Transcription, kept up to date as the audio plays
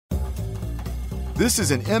This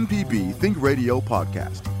is an MPB Think Radio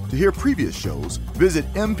podcast. To hear previous shows, visit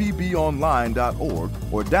mpbonline.org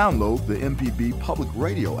or download the MPB Public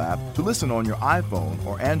Radio app to listen on your iPhone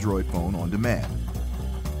or Android phone on demand.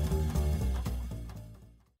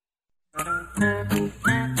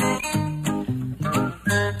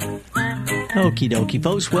 Okie dokie,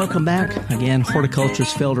 folks. Welcome back. Again,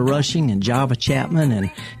 horticulturist Felder Rushing and Java Chapman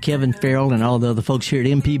and Kevin Farrell and all the other folks here at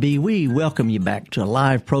MPB. We welcome you back to a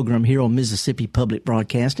live program here on Mississippi Public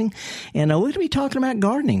Broadcasting. And we're going to be talking about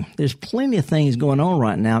gardening. There's plenty of things going on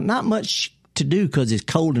right now. Not much to do because it's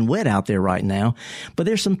cold and wet out there right now, but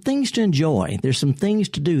there's some things to enjoy. There's some things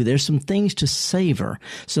to do. There's some things to savor,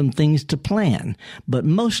 some things to plan, but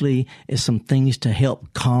mostly it's some things to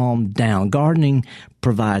help calm down. Gardening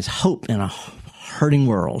provides hope in a hurting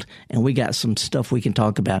world, and we got some stuff we can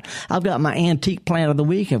talk about. I've got my antique plant of the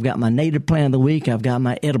week. I've got my native plant of the week. I've got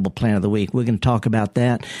my edible plant of the week. We're going to talk about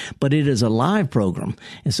that, but it is a live program,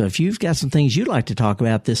 and so if you've got some things you'd like to talk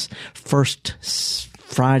about this first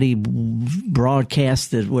Friday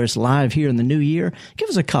broadcast where it's live here in the new year, give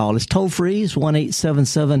us a call. It's toll free. It's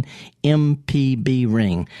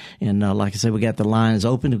 1-877-MPB-RING. And like I said, we got the lines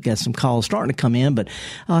open. We've got some calls starting to come in, but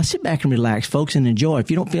sit back and relax, folks, and enjoy.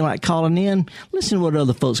 If you don't feel like calling in, listen to what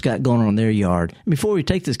other folks got going on in their yard. Before we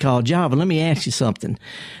take this call, Java, let me ask you something.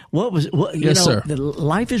 Sir.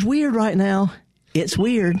 Life is weird right now. It's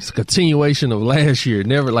weird. It's a continuation of last year.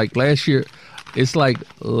 Never like last year. It's like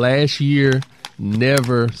last year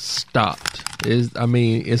never stopped.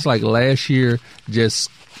 It's like last year just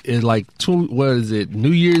is like New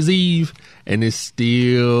Year's Eve, and it's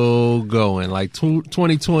still going. Like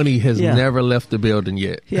 2020 has never left the building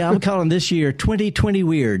yet. Yeah, I'm calling this year 2020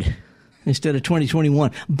 weird instead of 2021.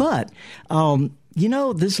 But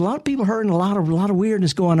there's a lot of people hurting, a lot of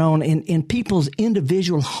weirdness going on in people's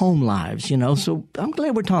individual home lives, So I'm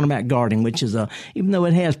glad we're talking about gardening, which is even though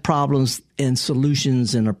it has problems and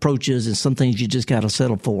solutions and approaches and some things you just got to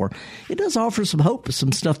settle for, it does offer some hope,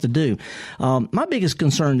 some stuff to do. My biggest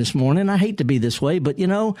concern this morning, I hate to be this way, but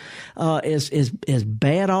as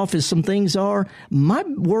bad off as some things are, my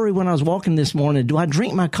worry when I was walking this morning, do I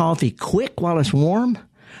drink my coffee quick while it's warm,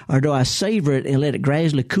 or do I savor it and let it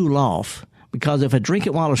gradually cool off? Because if I drink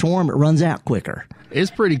it while it's warm, it runs out quicker.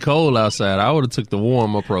 It's pretty cold outside. I would have took the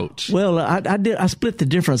warm approach. Well, I did. I split the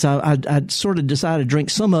difference. I sort of decided to drink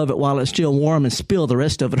some of it while it's still warm and spill the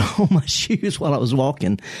rest of it on my shoes while I was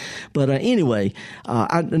walking. But anyway,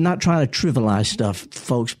 I'm not trying to trivialize stuff,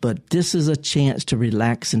 folks, but this is a chance to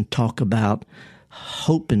relax and talk about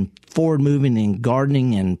hope and forward moving and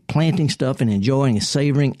gardening and planting stuff and enjoying and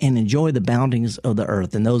savoring and enjoy the bounties of the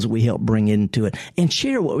earth and those that we help bring into it and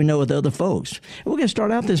share what we know with other folks. We're going to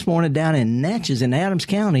start out this morning down in Natchez in Adams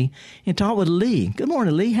County and talk with Lee. Good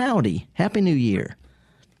morning, Lee. Howdy. Happy New Year.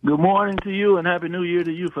 Good morning to you and Happy New Year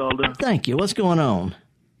to you, Felder. Thank you. What's going on?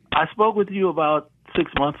 I spoke with you about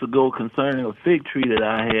 6 months ago concerning a fig tree that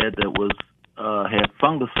I had that was had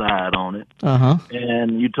fungicide on it. Uh-huh.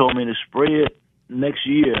 And you told me to spray it next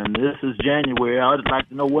year, and this is January. I would like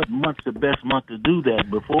to know what month's the best month to do that,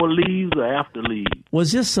 before leaves or after leaves?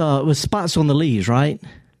 Was this with spots on the leaves, right?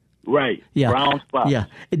 Right. Yeah. Brown spots. Yeah.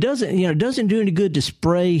 It doesn't do any good to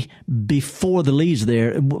spray before the leaves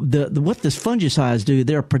there. What the fungicides do,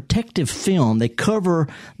 they're a protective film. They cover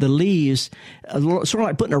the leaves, sort of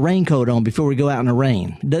like putting a raincoat on before we go out in the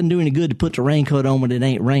rain. It doesn't do any good to put the raincoat on when it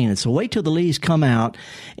ain't raining. So wait till the leaves come out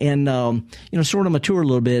and, sort of mature a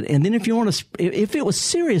little bit. And then if you want to, if it was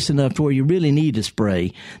serious enough to where you really need to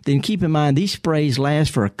spray, then keep in mind these sprays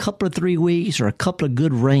last for a couple of 3 weeks or a couple of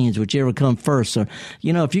good rains, whichever come first. So,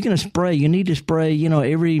 if you're going to spray, you need to spray,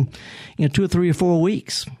 every 2 or 3 or 4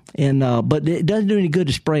 weeks. And but it doesn't do any good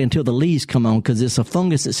to spray until the leaves come on, because it's a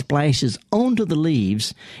fungus that splashes onto the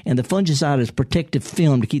leaves, and the fungicide is protective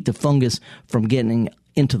film to keep the fungus from getting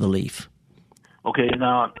into the leaf. Okay,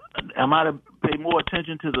 now, am I to pay more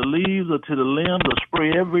attention to the leaves or to the limbs, or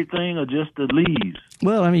spray everything, or just the leaves?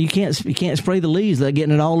 Well, you can't spray the leaves; they're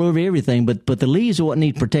getting it all over everything. But the leaves are what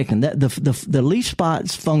need protecting. The leaf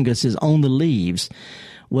spots fungus is on the leaves.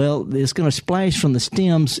 Well, it's going to splash from the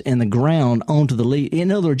stems and the ground onto the leaf.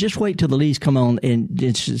 In other words, just wait till the leaves come on and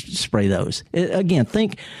just spray those. Again,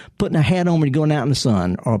 think putting a hat on when you're going out in the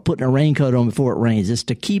sun, or putting a raincoat on before it rains. It's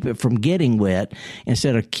to keep it from getting wet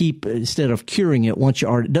instead of curing it once you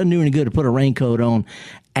are. It doesn't do any good to put a raincoat on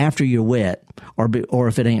after you're wet or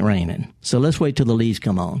if it ain't raining. So let's wait till the leaves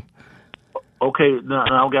come on. Okay,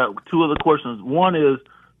 now I've got 2 other questions. One is,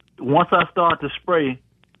 once I start to spray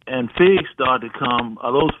and figs start to come,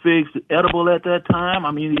 are those figs edible at that time?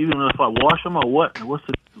 Even if I wash them, or what?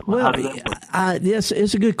 Yes,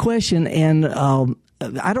 it's a good question. And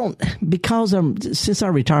since I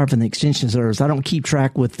retired from the Extension Service, I don't keep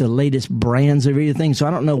track with the latest brands of everything, so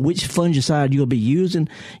I don't know which fungicide you'll be using.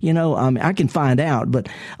 I can find out, but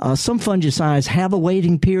some fungicides have a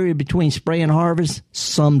waiting period between spray and harvest,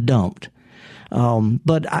 some don't.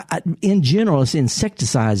 But in general, it's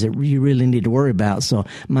insecticides that you really need to worry about. So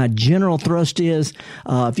my general thrust is,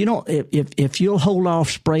 if you'll hold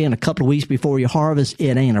off spraying a couple of weeks before you harvest,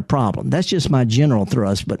 it ain't a problem. That's just my general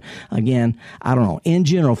thrust. But again, I don't know. In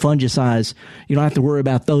general, fungicides, you don't have to worry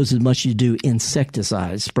about those as much as you do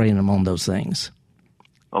insecticides, spraying them on those things.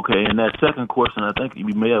 Okay, and that second question, I think you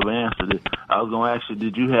may have answered it. I was going to ask you,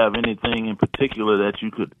 did you have anything in particular that you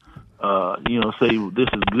could say this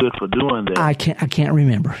is good for doing that? I can't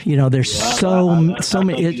remember. There's so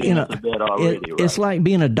many. It's like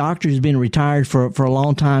being a doctor who's been retired for a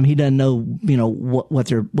long time. He doesn't know what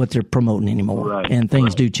they're promoting anymore, right, and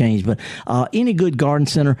things do change. But any good garden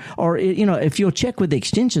center, or if you'll check with the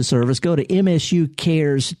Extension Service, go to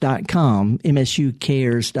msucares.com.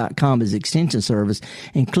 msucares.com is the Extension Service,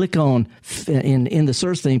 and click on in the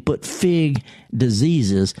search thing, put fig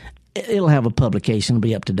diseases. It'll have a publication. It'll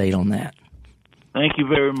be up to date on that. Thank you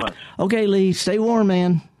very much. Okay, Lee. Stay warm,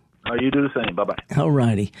 man. You do the same. Bye-bye. All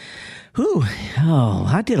righty. Whew. Oh,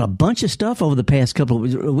 I did a bunch of stuff over the past couple of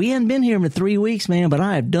weeks. We hadn't been here for 3 weeks, man, but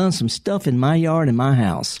I have done some stuff in my yard and my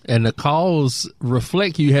house. And the calls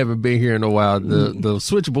reflect you haven't been here in a while. The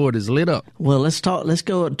switchboard is lit up. Well, let's talk. Let's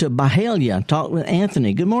go to Byhalia. Talk with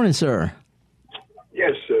Anthony. Good morning, sir.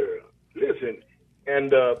 Yes, sir. Listen,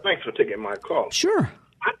 and thanks for taking my call. Sure.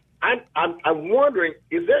 I'm wondering,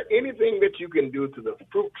 is there anything that you can do to the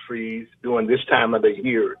fruit trees during this time of the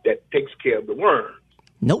year that takes care of the worms?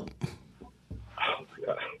 Nope. Oh,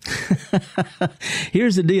 God.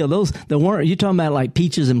 Here's the deal. The worm you talking about, like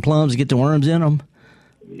peaches and plums, get the worms in them?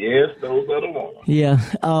 Yes, those are the ones. Yeah.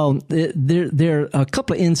 There are a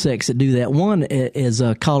couple of insects that do that. One is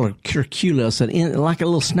called a curculus, like a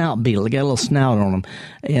little snout beetle. They got a little snout on them,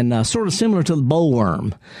 and sort of similar to the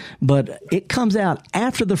bollworm. But it comes out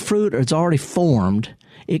after the fruit it's already formed.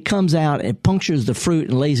 It comes out, it punctures the fruit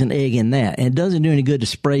and lays an egg in that. And it doesn't do any good to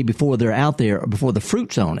spray before they're out there or before the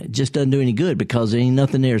fruit's on it. It just doesn't do any good because there ain't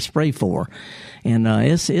nothing there to spray for. And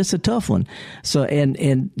it's a tough one. So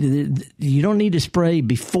and you don't need to spray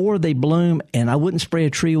before they bloom. And I wouldn't spray a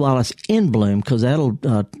tree while it's in bloom because that'll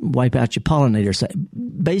wipe out your pollinators. So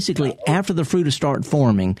basically, after the fruit is start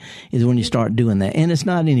forming is when you start doing that. And it's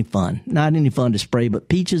not any fun. Not any fun to spray. But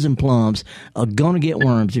peaches and plums are going to get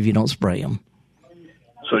worms if you don't spray them.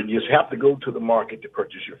 So you just have to go to the market to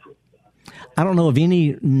purchase your fruit. I don't know of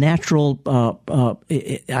any natural.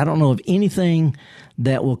 I don't know of anything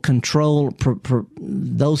that will control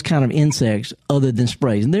those kind of insects other than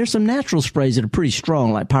sprays. And there's some natural sprays that are pretty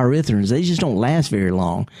strong, like pyrethrins. They just don't last very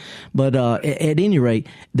long. But at any rate,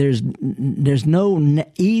 there's no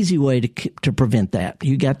easy way to prevent that.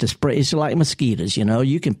 You got to spray. It's like mosquitoes.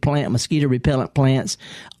 You can plant mosquito repellent plants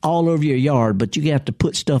all over your yard, but you have to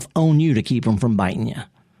put stuff on you to keep them from biting you.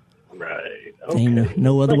 Right. Okay. Ain't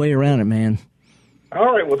no other way around it, man.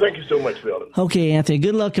 All right. Well, thank you so much, Phil. Okay, Anthony.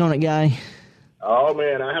 Good luck on it, guy. Oh,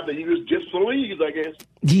 man, I have to use just for leaves, I guess.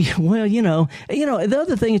 Yeah, well, the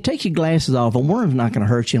other thing is take your glasses off. A worm's not going to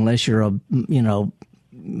hurt you unless you're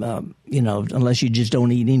unless you just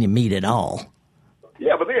don't eat any meat at all.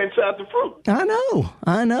 Yeah, but they're inside the fruit. I know.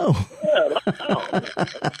 Yeah,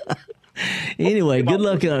 Anyway, good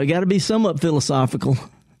luck on it. Got to be somewhat philosophical.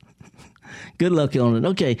 Good luck on it.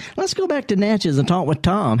 Okay, let's go back to Natchez and talk with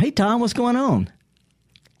Tom. Hey, Tom, what's going on?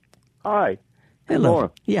 Hi. Hello. Good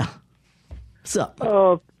morning. Yeah. What's up?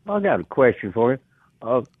 I got a question for you.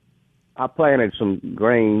 I planted some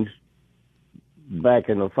greens back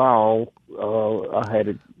in the fall. I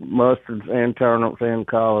had mustards and turnips and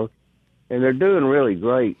collards, and they're doing really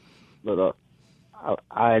great. But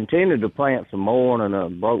I intended to plant some more, and I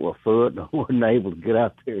broke my foot, and I wasn't able to get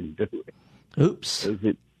out there and do it. Oops.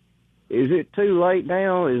 Is it too late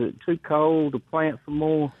now? Is it too cold to plant some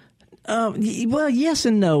more? Well, yes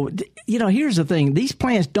and no. Here's the thing. These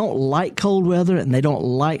plants don't like cold weather and they don't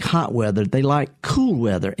like hot weather. They like cool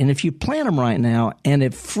weather. And if you plant them right now and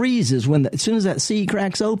it freezes, as soon as that seed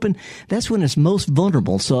cracks open, that's when it's most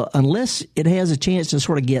vulnerable. So unless it has a chance to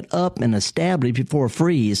sort of get up and establish before a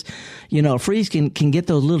freeze can get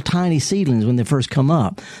those little tiny seedlings when they first come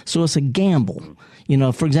up. So it's a gamble.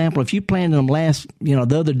 For example, if you planted them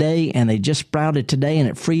the other day and they just sprouted today and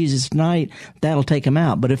it freezes tonight, that'll take them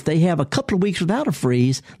out. But if they have a couple of weeks without a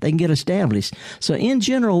freeze, they can get established. So in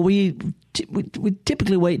general, we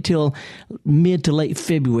typically wait till mid to late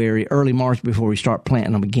February, early March before we start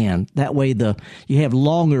planting them again. That way you have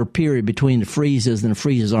longer period between the freezes and the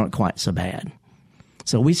freezes aren't quite so bad.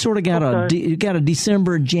 So we sort of got a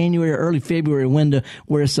December, January, early February window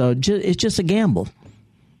where it's just a gamble.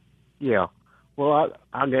 Yeah. Well,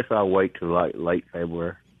 I guess I'll wait till late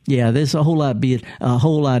February. Yeah, there's a whole lot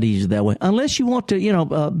easier that way. Unless you want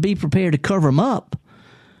to, be prepared to cover them up.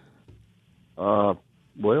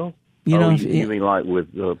 Well, you mean like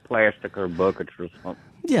with plastic or buckets or something?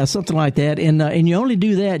 Yeah, something like that. And you only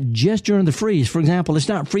do that just during the freeze. For example, it's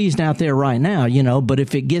not freezing out there right now, but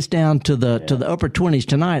if it gets down to the upper 20s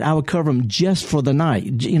tonight, I would cover them just for the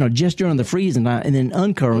night, just during the freezing night, and then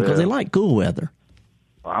uncover them because they like cool weather.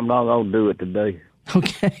 I'm not going to do it today.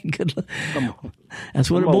 Okay, good luck.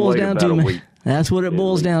 That's what it boils down to, man. That's what it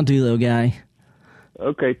boils down to, though, guy.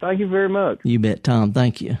 Okay, thank you very much. You bet, Tom.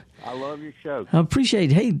 Thank you. I love your show. I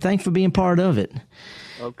appreciate it. Hey, thanks for being part of it.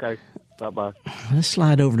 Okay, bye-bye. Let's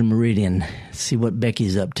slide over to Meridian, see what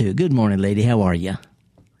Becky's up to. Good morning, lady. How are you?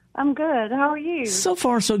 I'm good. How are you? So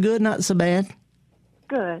far, so good. Not so bad.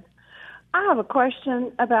 Good. I have a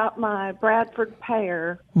question about my Bradford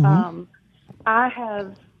pear. Mm-hmm. I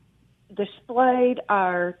have displayed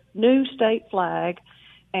our new state flag,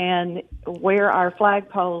 and where our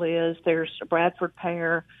flagpole is, there's a Bradford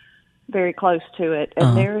pear very close to it,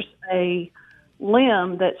 and there's a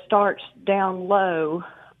limb that starts down low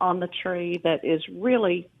on the tree that is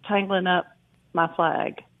really tangling up my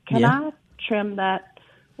flag. Can I trim that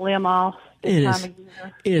limb off this time of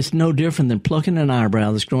year? It's no different than plucking an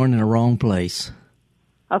eyebrow that's growing in the wrong place.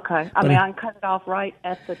 Okay. I can cut it off right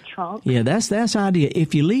at the trunk. Yeah, that's the idea.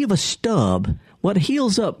 If you leave a stub, what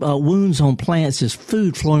heals up wounds on plants is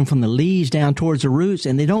food flowing from the leaves down towards the roots,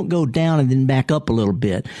 and they don't go down and then back up a little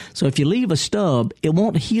bit. So if you leave a stub, it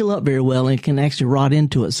won't heal up very well and it can actually rot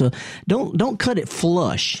into it. So don't cut it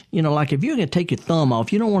flush. Like if you're going to take your thumb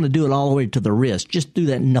off, you don't want to do it all the way to the wrist. Just do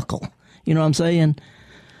that knuckle. You know what I'm saying?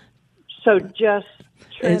 So just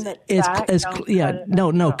trim it back?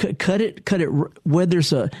 Cut it. Whether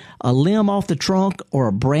there's a limb off the trunk or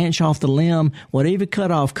a branch off the limb, whatever you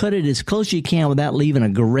cut off, cut it as close as you can without leaving a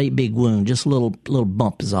great big wound. Just a little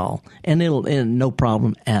bump is all, and no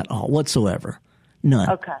problem at all whatsoever.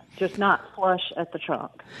 None. Okay, just not flush at the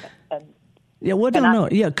trunk. Cut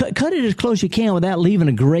it as close as you can without leaving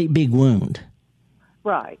a great big wound.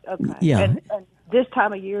 Right. Okay. Yeah. And this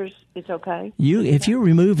time of year, it's okay? If you're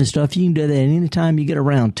removing stuff, you can do that any time you get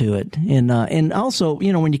around to it. And also,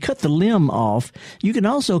 when you cut the limb off, you can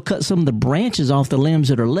also cut some of the branches off the limbs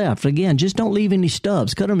that are left. Again, just don't leave any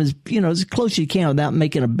stubs. Cut them as close as you can without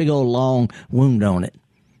making a big old long wound on it.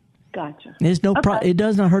 Gotcha. There's it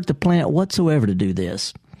does not hurt the plant whatsoever to do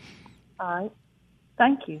this. All right.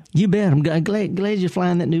 Thank you. You bet. I'm glad you're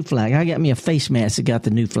flying that new flag. I got me a face mask that got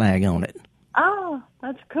the new flag on it. Oh,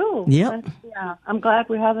 that's cool. Yep. I'm glad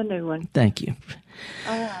we have a new one. Thank you.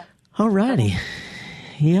 All right. All righty.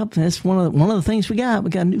 Yep, that's one of the things we got. We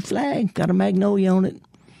got a new flag, got a magnolia on it.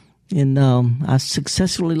 And I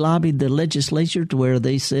successfully lobbied the legislature to where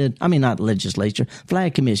they said, not legislature,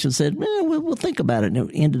 flag commission said, we'll think about it. And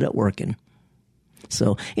it ended up working.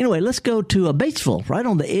 So anyway, let's go to Batesville, right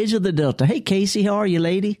on the edge of the Delta. Hey, Casey, how are you,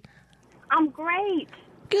 lady? I'm great.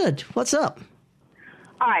 Good. What's up?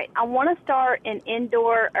 All right. I want to start an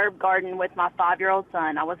indoor herb garden with my 5-year-old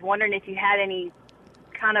son. I was wondering if you had any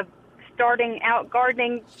kind of starting out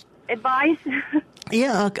gardening advice.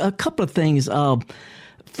 Yeah, a couple of things.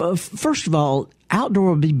 First of all,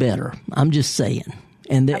 outdoor would be better. I'm just saying.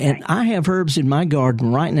 And I have herbs in my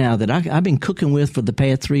garden right now that I've been cooking with for the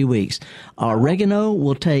past 3 weeks. Oregano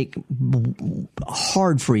will take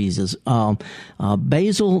hard freezes.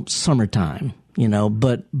 Basil, summertime,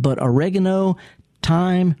 but oregano,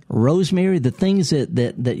 thyme, rosemary, the things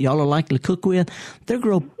that y'all are likely to cook with, they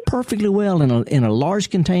grow perfectly well in a large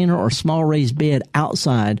container or small raised bed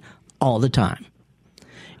outside all the time.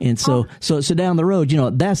 And so down the road,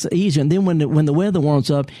 that's easy. And then when the weather warms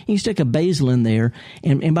up, you can stick a basil in there.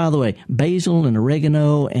 And by the way, basil and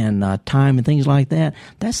oregano and thyme and things like that,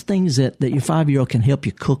 that's things that your 5-year-old can help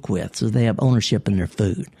you cook with, so they have ownership in their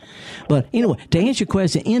food. But anyway, to answer your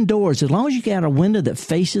question, indoors, as long as you got a window that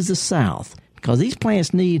faces the south, because these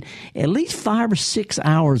plants need at least 5 or 6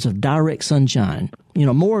 hours of direct sunshine.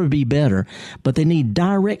 More would be better, but they need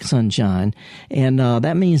direct sunshine, and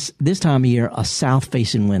that means this time of year a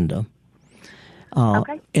south-facing window.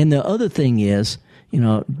 Okay. And the other thing is,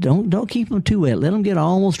 don't keep them too wet. Let them get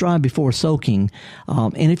almost dry before soaking.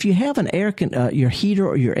 And if you have your heater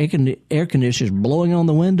or your air conditioner is blowing on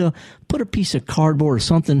the window, put a piece of cardboard or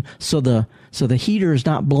something so the heater is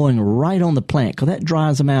not blowing right on the plant, because that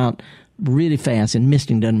dries them out really fast, and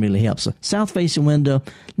misting doesn't really help. So south-facing window,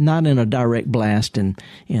 not in a direct blast, and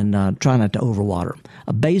try not to overwater.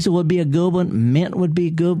 A basil would be a good one. Mint would be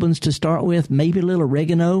good ones to start with. Maybe a little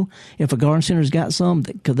oregano if a garden center's got some,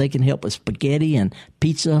 because they can help with spaghetti and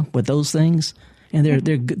pizza with those things. And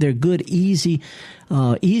they're good, easy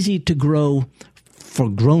to grow for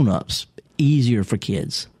grown-ups, easier for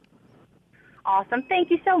kids. Awesome.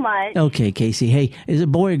 Thank you so much. Okay, Casey. Hey, is it a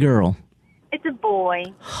boy or girl? It's a boy.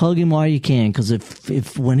 Hug him while you can, because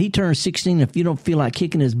if when he turns 16, if you don't feel like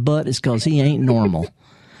kicking his butt, it's because he ain't normal.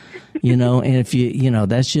 And if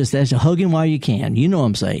that's hug him while you can. You know what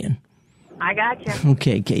I'm saying. I got you.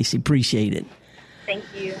 Okay, Casey. Appreciate it. Thank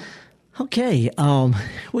you. Okay,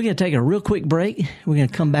 we're going to take a real quick break. We're going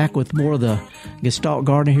to come back with more of the Gestalt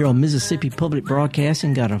Garden here on Mississippi Public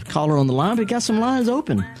Broadcasting. Got a caller on the line, but got some lines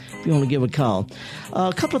open if you want to give a call.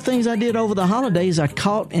 A couple of things I did over the holidays. I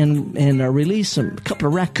caught and released a couple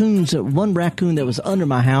of raccoons. One raccoon that was under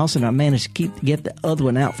my house, and I managed to get the other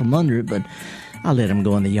one out from under it, but I let them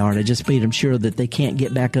go in the yard. I just made them sure that they can't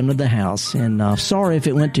get back under the house. And sorry if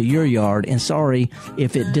it went to your yard, and sorry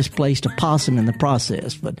if it displaced a possum in the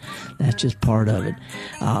process, but that's just part of it.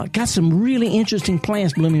 Got some really interesting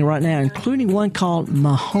plants blooming right now, including one called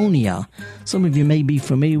Mahonia. Some of you may be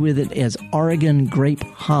familiar with it as Oregon grape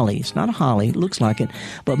holly. It's not a holly, it looks like it,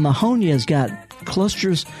 but Mahonia's got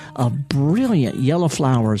clusters of brilliant yellow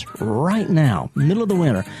flowers right now, middle of the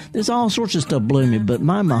winter. There's all sorts of stuff blooming, but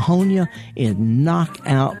my Mahonia is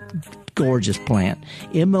knockout gorgeous plant.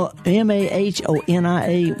 Mahonia.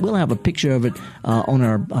 We'll have a picture of it on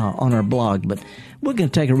our blog, but we're going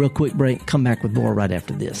to take a real quick break, come back with more right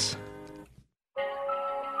after this.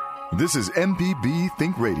 This is MPB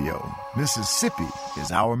Think Radio. Mississippi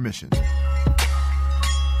is our mission.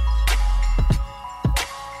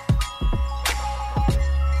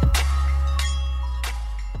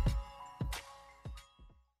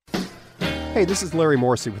 Hey, this is Larry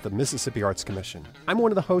Morrissey with the Mississippi Arts Commission. I'm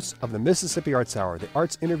one of the hosts of the Mississippi Arts Hour, the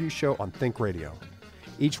arts interview show on Think Radio.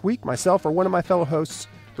 Each week, myself or one of my fellow hosts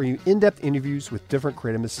bring you in-depth interviews with different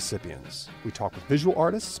creative Mississippians. We talk with visual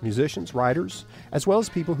artists, musicians, writers, as well as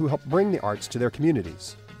people who help bring the arts to their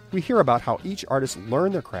communities. We hear about how each artist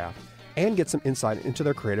learned their craft and get some insight into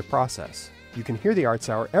their creative process. You can hear the Arts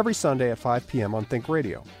Hour every Sunday at 5 p.m. on Think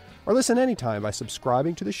Radio, or listen anytime by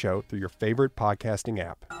subscribing to the show through your favorite podcasting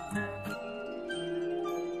app.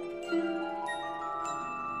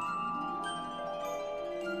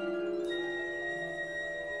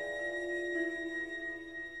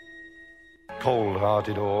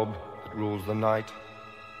 Cold-hearted orb that rules the night,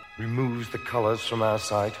 removes the colors from our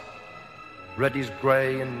sight. Red is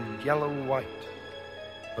gray and yellow white,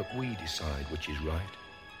 but we decide which is right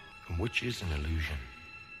and which is an illusion.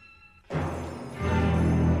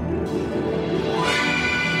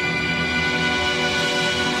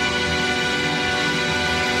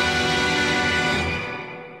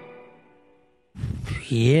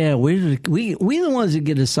 Yeah, we the ones that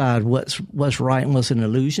get to decide what's right and what's an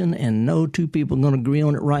illusion, and no two people are going to agree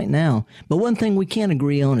on it right now. But one thing we can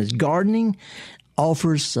agree on is gardening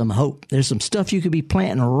offers some hope. There's some stuff you could be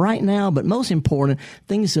planting right now, but most important,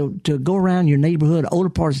 things to go around your neighborhood, older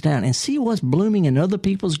parts of town, and see what's blooming in other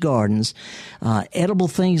people's gardens. Edible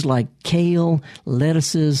things like kale,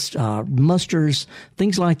 lettuces, mustards,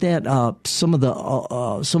 things like that. Some of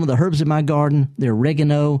the herbs in my garden, the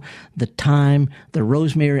oregano, the thyme, the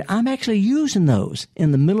rosemary. I'm actually using those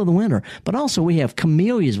in the middle of the winter. But also we have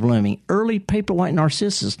camellias blooming, early paper white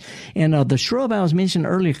narcissus, and the shrub I was mentioning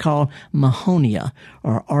earlier called Mahonia,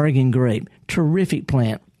 or Oregon grape. Terrific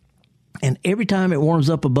plant. And every time it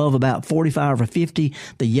warms up above about 45 or 50,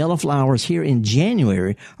 the yellow flowers here in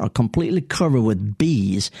January are completely covered with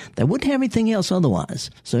bees that wouldn't have anything else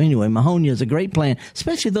otherwise. So anyway, Mahonia is a great plant,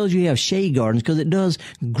 especially those you have shade gardens, because it does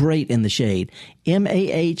great in the shade.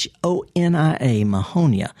 Mahonia,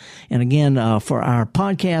 Mahonia. And again, for our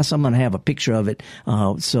podcast, I'm going to have a picture of it,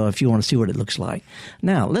 so if you want to see what it looks like.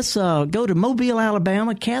 Now, let's go to Mobile,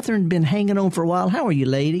 Alabama. Catherine, been hanging on for a while. How are you,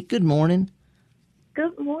 lady? Good morning.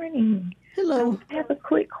 Good morning. Hello. I have a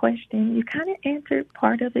quick question. You kind of answered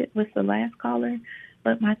part of it with the last caller,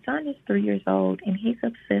 but my son is 3 years old, and he's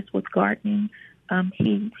obsessed with gardening.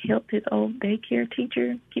 He helped his old daycare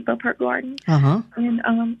teacher keep up her garden. Uh-huh.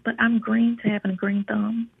 And but I'm green to having a green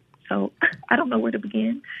thumb, so I don't know where to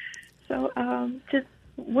begin. So just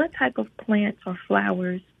what type of plants or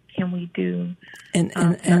flowers can we do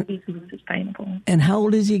to be sustainable? And how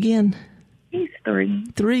old is he again? He's 3.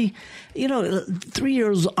 3. 3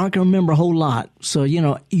 years aren't going to remember a whole lot. So,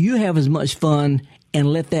 you have as much fun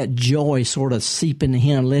and let that joy sort of seep into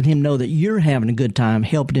him. Let him know that you're having a good time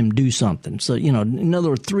helping him do something. So, in other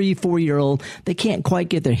words, 3-4-year-old, they can't quite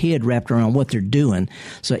get their head wrapped around what they're doing.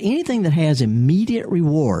 So anything that has immediate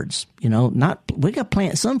rewards, we got to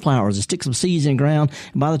plant sunflowers and stick some seeds in the ground.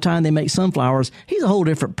 And by the time they make sunflowers, he's a whole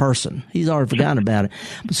different person. He's already forgotten about it.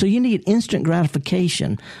 So you need instant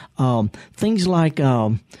gratification. Things like,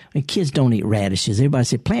 kids don't eat radishes. Everybody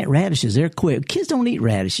say plant radishes. They're quick. Kids don't eat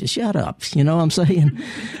radishes. Shut up. You know what I'm saying?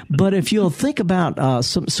 But if you'll think about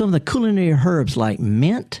some of the culinary herbs like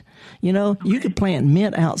mint, you could plant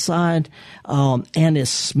mint outside, and it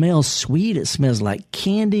smells sweet. It smells like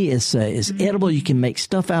candy. It's edible. You can make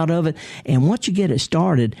stuff out of it. And once you get it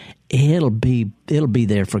started, it'll be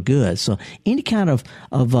there for good. So any kind of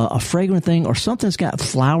a fragrant thing or something that's got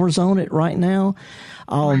flowers on it right now.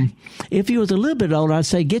 If you was a little bit older, I'd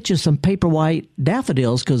say get you some paper white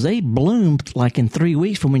daffodils because they bloom like in 3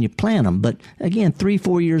 weeks from when you plant them. But again,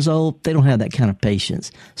 3-4 years old, they don't have that kind of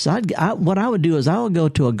patience. So what I would do is I would go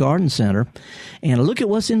to a garden center and look at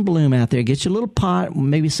what's in bloom out there. Get you a little pot,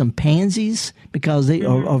 maybe some pansies because they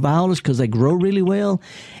or violets because they grow really well.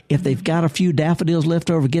 If they've got a few daffodils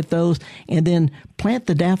left over, get those, and then plant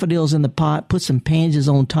the daffodils in the pot. Put some pansies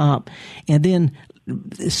on top, and then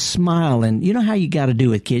smile. And you know how you got to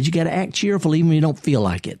do with kids. You got to act cheerful even when you don't feel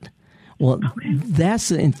like it. Well, that's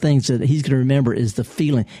the things that he's going to remember is the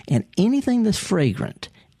feeling. And anything that's fragrant,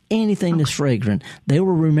 they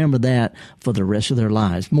will remember that for the rest of their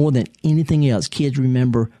lives. More than anything else, kids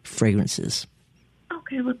remember fragrances.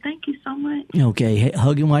 Okay, well, thank you so much. Okay,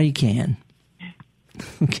 hug him while you can.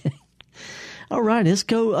 Okay. All right, let's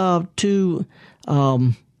go to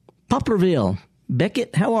Poplarville.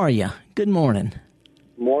 Beckett, how are you? Good morning.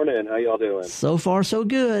 Morning. How y'all doing? So far, so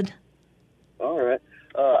good. All right.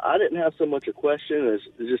 I didn't have so much a question.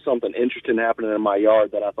 It's just something interesting happening in my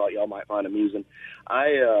yard that I thought y'all might find amusing.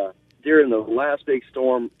 During the last big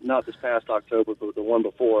storm, not this past October, but the one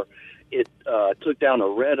before, it took down a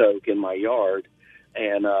red oak in my yard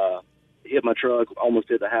and hit my truck, almost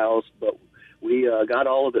hit the house, but we got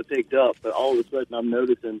all of it picked up. But all of a sudden, I'm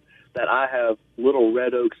noticing that I have little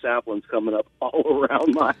red oak saplings coming up all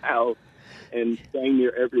around my house and dang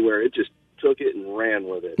near everywhere. It just took it and ran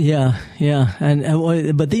with it. Yeah.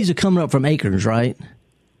 But these are coming up from acorns, right?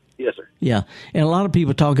 Yes, sir. Yeah. And a lot of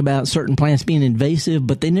people talk about certain plants being invasive,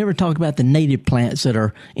 but they never talk about the native plants that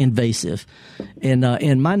are invasive.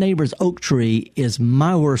 And my neighbor's oak tree is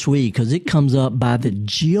my worst weed because it comes up by the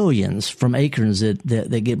jillions from acorns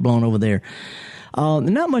that get blown over there.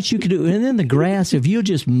 Not much you can do. And then the grass, if you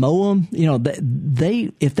just mow them,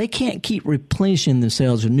 if they can't keep replenishing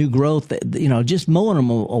themselves with new growth, just mowing them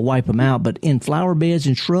will wipe them out. But in flower beds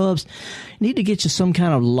and shrubs, you need to get you some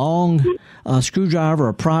kind of long screwdriver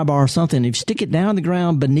or pry bar or something. If you stick it down in the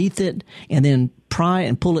ground beneath it and then pry it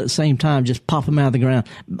and pull it at the same time, just pop them out of the ground.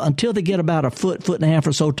 Until they get about a foot and a half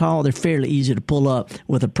or so tall, they're fairly easy to pull up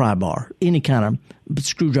with a pry bar, any kind of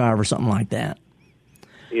screwdriver or something like that.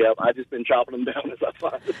 Yeah, I've just been chopping them down as I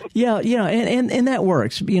find them. Yeah, and that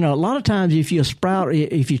works. A lot of times if you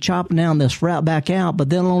chop them down, they'll sprout back out, but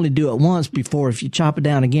they'll only do it once before if you chop it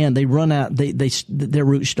down again, they run out, their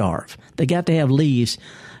roots starve. They got to have leaves,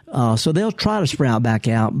 so they'll try to sprout back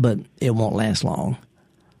out, but it won't last long.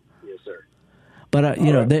 Yes, sir. But,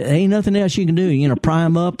 there ain't nothing else you can do. Pry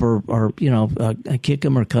them up or kick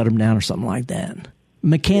them or cut them down or something like that.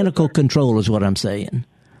 Mechanical control is what I'm saying.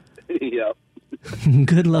 Yep.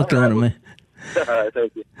 Good luck on it, man. All right,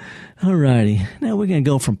 thank you. All righty. Now we're going to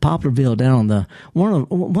go from Poplarville down the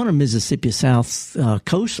one of Mississippi's south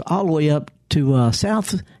coast all the way up to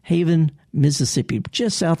South Haven, Mississippi,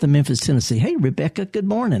 just south of Memphis, Tennessee. Hey, Rebecca, good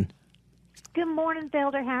morning. Good morning,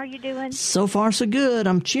 Felder. How are you doing? So far, so good.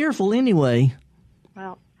 I'm cheerful anyway.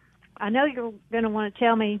 Well, I know you're going to want to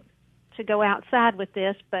tell me to go outside with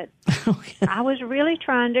this, but okay. I was really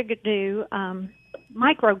trying to do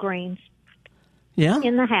microgreens. Yeah.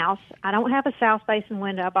 In the house. I don't have a south-facing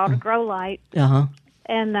window. I bought a grow light. Uh-huh.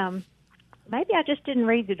 And maybe I just didn't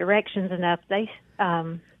read the directions enough.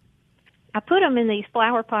 I put them in these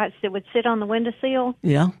flower pots that would sit on the windowsill.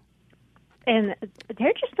 Yeah. And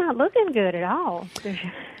they're just not looking good at all.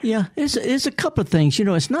 Yeah, it's a couple of things.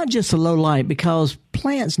 It's not just a low light because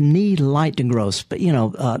plants need light to grow. But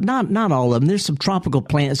not all of them. There's some tropical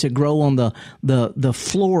plants that grow on the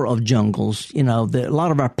floor of jungles. A lot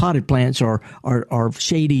of our potted plants are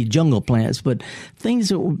shady jungle plants. But things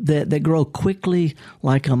that grow quickly,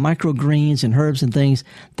 like microgreens and herbs and things,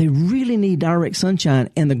 they really need direct sunshine.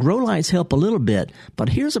 And the grow lights help a little bit. But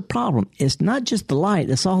here's a problem: it's not just the light;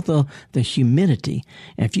 it's all the humidity.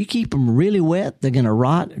 And if you keep them really wet, they're going to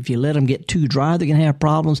rot. If you let them get too dry, they're going to have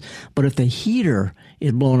problems. But if the heater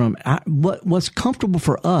is blowing them, what's comfortable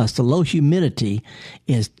for us, the low humidity,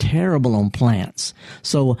 is terrible on plants.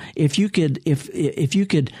 So if you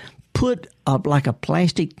could put up like a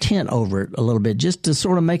plastic tent over it a little bit, just to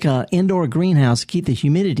sort of make an indoor greenhouse, keep the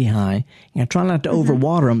humidity high, and try not to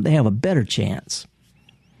overwater them, they have a better chance.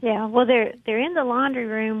 Yeah, well, they're in the laundry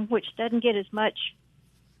room, which doesn't get as much.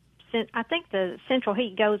 I think the central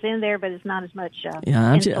heat goes in there, but it's not as much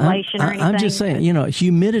insulation or anything. I'm just saying,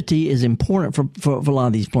 humidity is important for a lot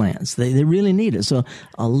of these plants. They really need it. So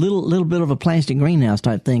a little bit of a plastic greenhouse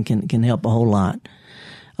type thing can help a whole lot.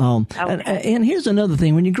 And here's another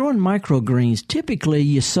thing. When you're growing microgreens, typically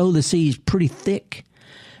you sow the seeds pretty thick,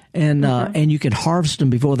 and you can harvest them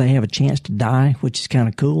before they have a chance to die, which is kind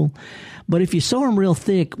of cool. But if you sow them real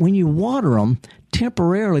thick, when you water them,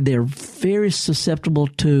 temporarily they're very susceptible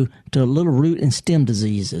to little root and stem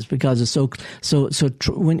diseases because it's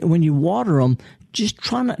when you water them, just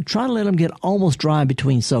try to let them get almost dry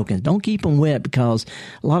between soakings. Don't keep them wet because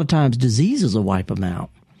a lot of times diseases will wipe them out.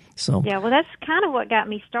 So yeah, well, that's kind of what got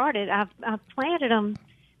me started. I've planted them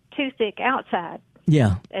too thick outside.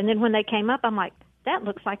 Yeah, and then when they came up, I'm like, that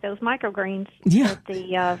looks like those microgreens at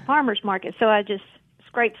the farmer's market. So I just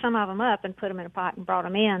scraped some of them up and put them in a pot and brought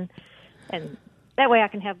them in, and that way I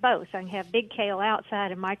can have both. I can have big kale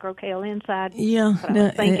outside and micro kale inside. Yeah, I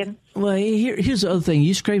was thinking. Well, here's the other thing: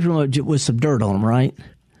 you scrape them up with some dirt on them, right?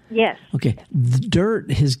 Yes. Okay. The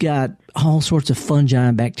dirt has got all sorts of fungi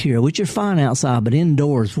and bacteria, which are fine outside, but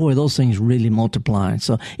indoors, boy, those things really multiply.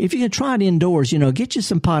 So if you can try it indoors, get you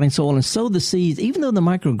some potting soil and sow the seeds, even though the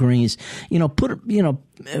microgreens,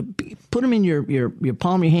 put them in your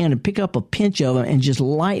palm of your hand and pick up a pinch of them and just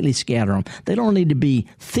lightly scatter them. They don't need to be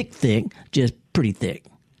thick, just pretty thick.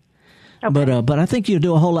 Okay. But I think you'll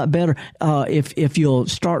do a whole lot better if you'll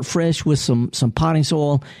start fresh with some potting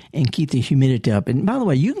soil and keep the humidity up. And by the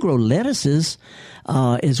way, you can grow lettuces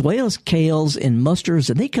as well as kales and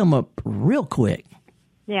mustards, and they come up real quick.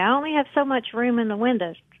 Yeah, I only have so much room in the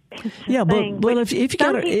windows. Yeah, but if you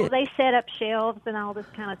got some people, they set up shelves and all this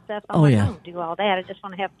kind of stuff. I don't do all that. I just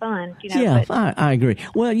want to have fun. Yeah, I agree.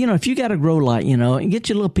 Well, if you got to grow light, and get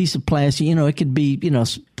you a little piece of plastic, it could be,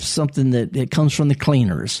 something that comes from the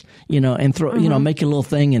cleaners, and throw, make a little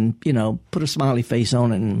thing and, put a smiley face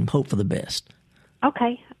on it and hope for the best.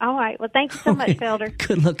 Okay. All right. Well, thank you so much, Felder.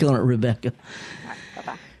 Good luck on it, Rebecca. All right.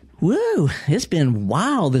 Bye-bye. Woo! It's been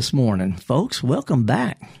wild this morning, folks. Welcome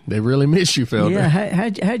back. They really miss you, Felder. Yeah,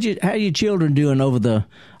 how your children doing over the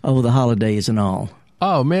holidays and all?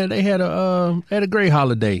 Oh man, they had a great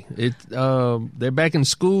holiday. They're back in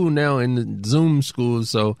school now in the Zoom school,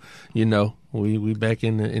 so we back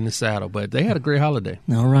in the saddle. But they had a great holiday.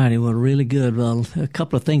 All righty, well, really good. Well, a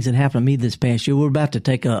couple of things that happened to me this past year. We're about to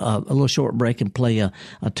take a little short break and play a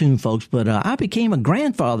tune, folks. But I became a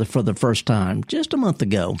grandfather for the first time just a month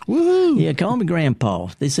ago. Woohoo! Yeah, call me Grandpa.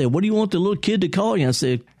 They said, "What do you want the little kid to call you?" I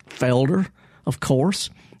said, "Felder, of course."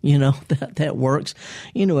 That works.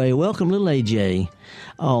 Anyway, welcome, little AJ.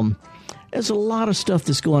 There's a lot of stuff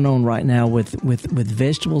that's going on right now with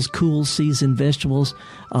vegetables, cool season vegetables.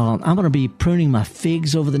 I'm going to be pruning my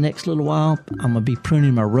figs over the next little while. I'm going to be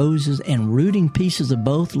pruning my roses and rooting pieces of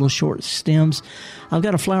both, little short stems. I've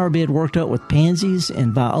got a flower bed worked up with pansies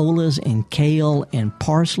and violas and kale and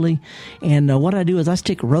parsley. And what I do is I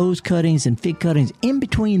stick rose cuttings and fig cuttings in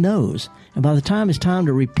between those. And by the time it's time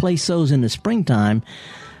to replace those in the springtime,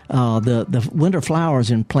 the winter flowers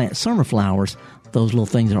and plant summer flowers, those little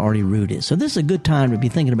things are already rooted. So this is a good time to be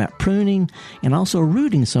thinking about pruning and also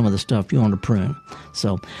rooting some of the stuff you want to prune.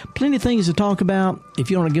 So plenty of things to talk about.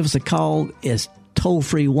 If you want to give us a call, it's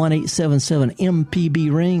toll-free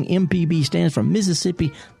 1-877-MPB-RING. MPB stands for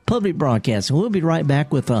Mississippi Public Broadcasting. We'll be right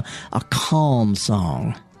back with a calm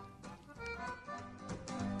song.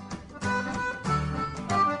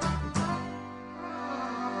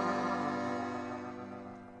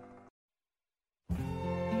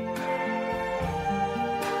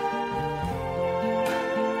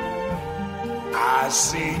 I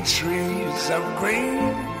see trees of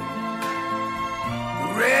green,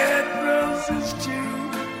 red roses too.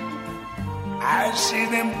 I see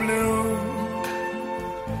them bloom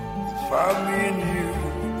for me and you.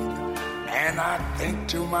 And I think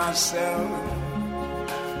to myself,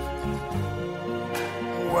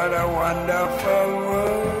 what a wonderful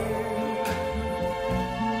world.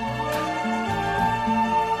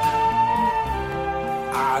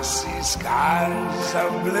 I see skies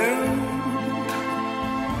of blue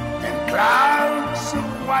and clouds of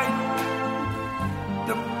white,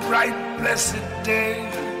 the bright blessed day,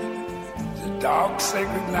 the dark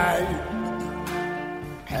sacred night.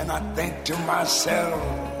 and I think to myself,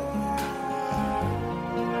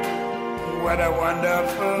 what a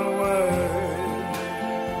wonderful world.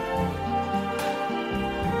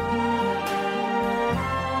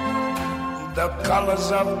 The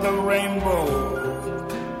colors of the rainbow,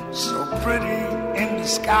 so pretty in the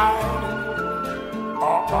sky,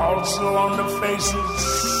 are also on the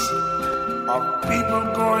faces of people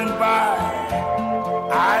going by.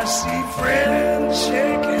 I see friends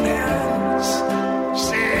shaking hands,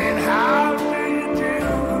 saying, how do you do?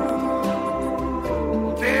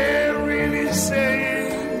 They're really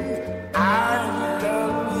saying, I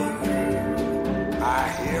love you. I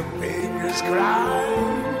hear babies cry.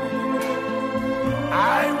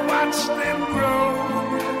 I watch them grow.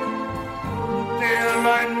 They'll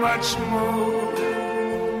learn much more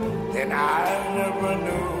than I never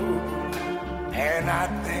knew. And I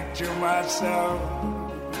think to myself,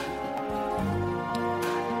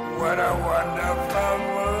 what a wonderful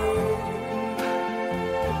world.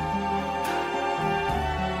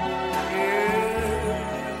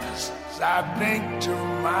 Yes, I think to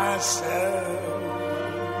myself,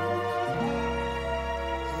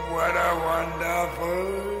 what a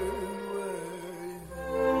wonderful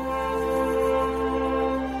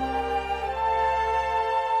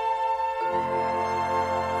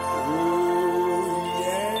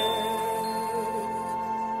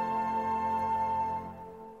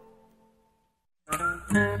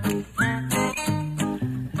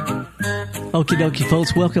Okie dokie,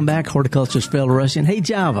 folks. Welcome back. Horticulturist Phil Russian. Hey,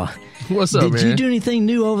 Java. What's up, man? Did you do anything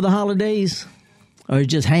new over the holidays? Or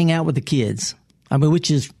just hang out with the kids? I mean,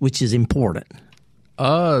 which is important?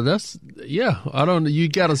 Yeah. I don't know. You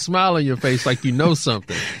got a smile on your face like you know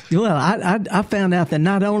something. Well, I found out that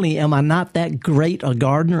not only am I not that great a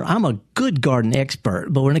gardener, I'm a good garden expert.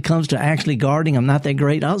 But when it comes to actually gardening, I'm not that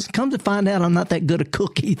great. I was come to find out I'm not that good a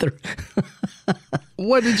cook either.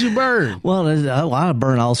 What did you burn? Well, I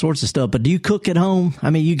burn all sorts of stuff. But do you cook at home? I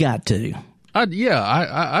mean, you got to.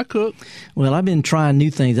 I cook. Well, I've been trying new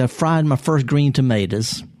things. I fried my first green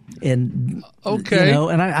tomatoes. And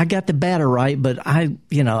and I got the batter right, but I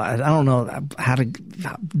don't know how to.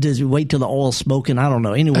 Does it wait till the oil's smoking? I don't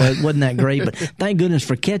know. Anyway, it wasn't that great, but thank goodness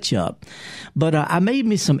for ketchup. But I made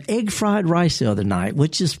me some egg fried rice the other night,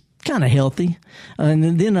 which is kind of healthy.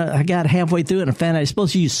 And then I got halfway through it and I found out it's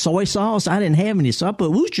supposed to use soy sauce. I didn't have any, so I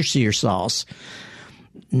put Worcestershire sauce.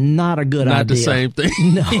 Not a good idea. Not the same thing.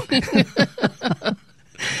 No.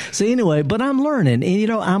 So anyway, but I'm learning,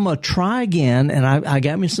 and I'm gonna try again, and I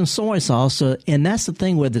got me some soy sauce. And that's the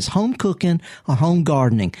thing with this home cooking or home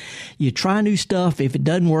gardening. You try new stuff. If it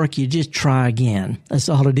doesn't work, you just try again. That's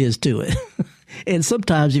all it is to it. And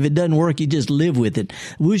sometimes if it doesn't work, you just live with it.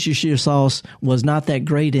 Worcestershire sauce was not that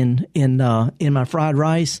great in my fried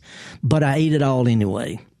rice, but I ate it all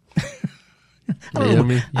anyway.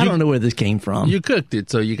 I don't know where this came from. You cooked it,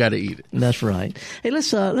 so you got to eat it. That's right. Hey, let's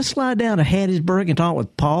slide down to Hattiesburg and talk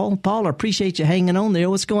with Paul. Paul, I appreciate you hanging on there.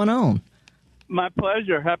 What's going on? My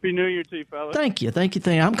pleasure. Happy New Year to you, fellas. Thank you.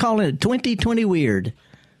 I'm calling it 2020 Weird.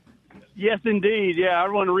 Yes, indeed. Yeah, I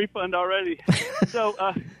want a refund already. So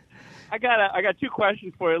I got two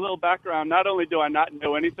questions for you. A little background. Not only do I not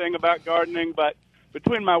know anything about gardening, but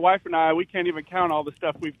between my wife and I, we can't even count all the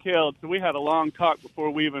stuff we've killed. So we had a long talk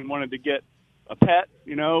before we even wanted to get a pet,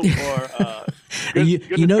 or you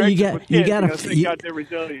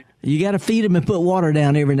got to feed them and put water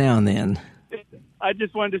down every now and then. I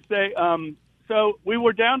just wanted to say, so we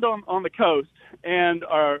were down on the coast, and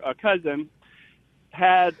our cousin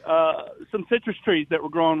had some citrus trees that were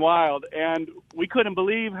growing wild, and we couldn't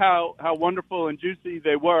believe how wonderful and juicy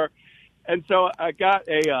they were. And so I got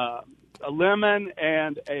a lemon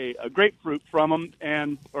and a grapefruit from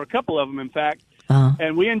them, or a couple of them, in fact.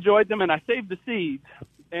 And we enjoyed them, and I saved the seeds.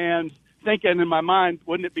 And thinking in my mind,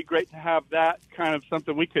 wouldn't it be great to have that kind of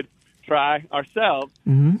something we could try ourselves?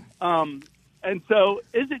 Mm-hmm. And so,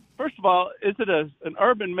 first of all, is it an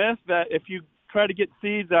urban myth that if you try to get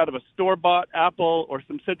seeds out of a store-bought apple or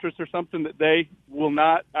some citrus or something, that they will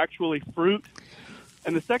not actually fruit?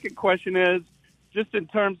 And the second question is, just in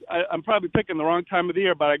terms, I'm probably picking the wrong time of the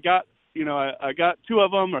year, but I got two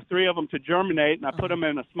of them or three of them to germinate, and I put them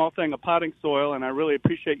in a small thing of potting soil, and I really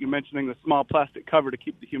appreciate you mentioning the small plastic cover to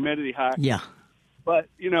keep the humidity high. Yeah. But,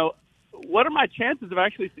 what are my chances of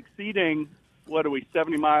actually succeeding,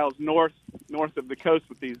 70 miles north of the coast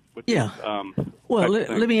with these? Well,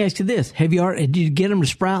 let me ask you this. Did you get them to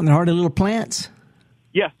sprout and they're already little plants?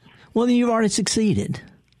 Yes. Well, then you've already succeeded.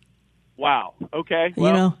 Wow. Okay.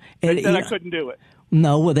 Well, they said I couldn't do it.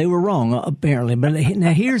 No, well, they were wrong, apparently. But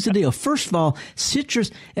now here's the deal. First of all, citrus,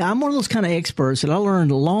 I'm one of those kind of experts that I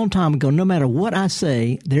learned a long time ago, no matter what I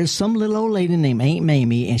say, there's some little old lady named Aunt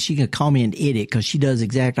Mamie, and she can call me an idiot because she does the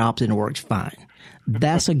exact opposite and works fine.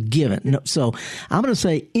 That's a given. No, so I'm going to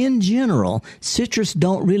say, in general, citrus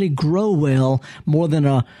don't really grow well more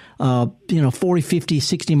than 40, 50,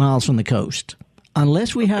 60 miles from the coast.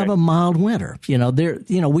 Unless we have a mild winter.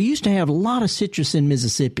 We used to have a lot of citrus in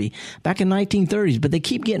Mississippi back in 1930s, but they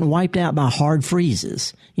keep getting wiped out by hard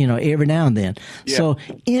freezes, every now and then. Yeah. So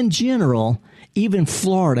in general, even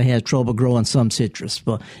Florida has trouble growing some citrus.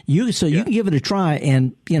 But you can give it a try,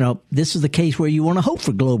 and this is the case where you want to hope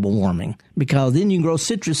for global warming, because then you can grow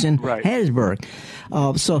citrus in Hattiesburg.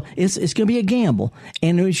 So it's going to be a gamble.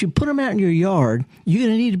 And as you put them out in your yard, you're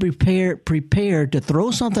going to need to be prepared to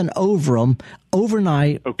throw something over them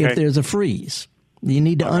overnight if there's a freeze. You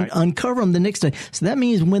need to uncover them the next day. So that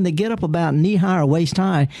means when they get up about knee-high or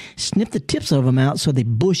waist-high, snip the tips of them out so they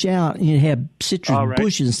bush out, and you have citrus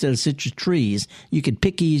bushes instead of citrus trees. You could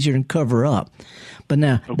pick easier and cover up. But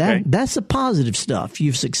now, that's the positive stuff.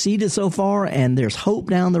 You've succeeded so far, and there's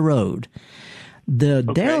hope down the road. The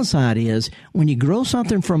downside is when you grow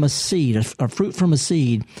something from a seed, a fruit from a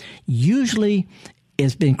seed, usually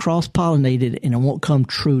it's been cross-pollinated and it won't come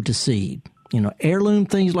true to seed. Heirloom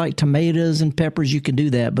things like tomatoes and peppers, you can do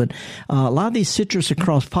that. But a lot of these citrus are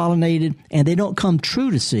cross-pollinated, and they don't come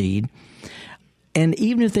true to seed. And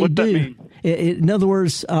even if they do, in other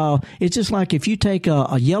words, it's just like if you take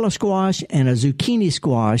a yellow squash and a zucchini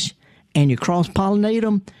squash and you cross-pollinate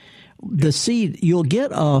them, the seed, you'll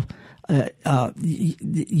get a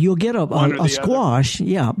squash,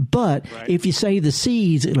 but if you save the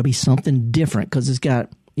seeds, it'll be something different because it's got,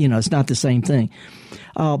 it's not the same thing.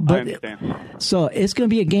 So it's going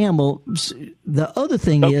to be a gamble. The other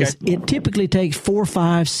thing is it typically takes 4,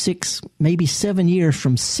 5, 6, maybe 7 years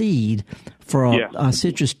from seed for a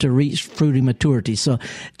citrus to reach fruiting maturity. So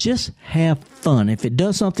just have fun. If it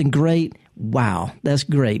does something great, wow, that's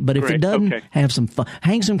great. But if it doesn't, have some fun.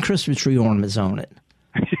 Hang some Christmas tree ornaments on it.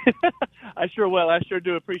 I sure will. I sure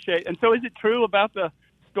do appreciate it. And so is it true about the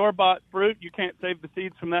store-bought fruit? You can't save the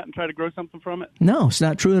seeds from that and try to grow something from it? No, it's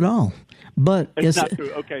not true at all. But it's not true.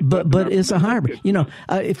 Okay. But it's a hybrid.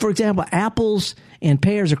 For example, apples and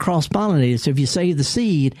pears are cross-pollinated. So if you save the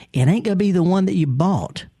seed, it ain't going to be the one that you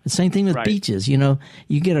bought. The same thing with peaches. You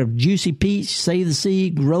get a juicy peach, save the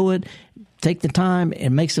seed, grow it, take the time,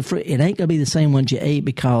 and makes the fruit. It ain't going to be the same ones you ate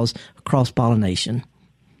because of cross-pollination.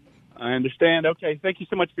 I understand. Okay. Thank you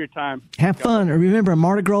so much for your time. Have fun. And remember,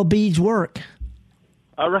 Mardi Gras beads work.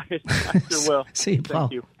 All right. I sure will. See you, Paul.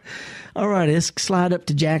 Thank you. All right. Let's slide up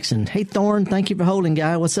to Jackson. Hey, Thorne, thank you for holding,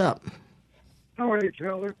 guy. What's up? How are you,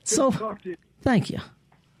 Taylor? Good to talk to you. Thank you.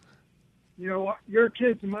 Your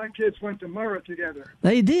kids and my kids went to Murrah together.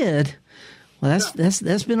 They did. Well,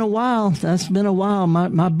 that's been a while. That's been a while.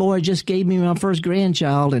 My boy just gave me my first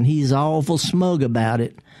grandchild, and he's awful smug about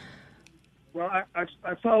it. Well,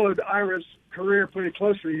 I followed Ira's career pretty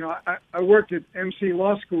closely. I worked at MC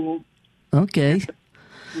Law School. Okay.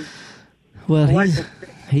 Well,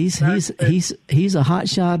 he's a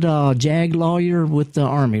hotshot JAG lawyer with the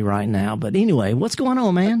Army right now. But anyway, what's going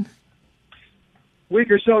on, man? A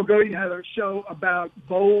week or so ago, you had a show about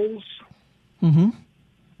voles. Mm-hmm.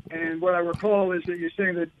 And what I recall is that you're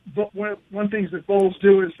saying that one of the things that voles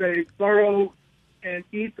do is they burrow and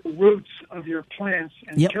eat the roots of your plants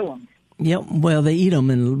and kill them. Yep. Well, they eat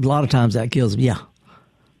them, and a lot of times that kills them. Yeah.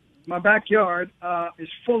 My backyard is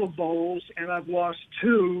full of voles, and I've lost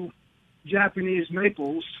 2 Japanese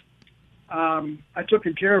maples. I took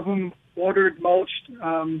good care of them, watered, mulched,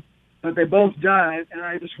 but they both died, and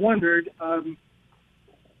I just wondered,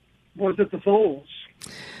 was it the voles?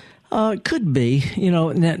 It could be.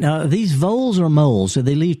 Now these voles are moles. Do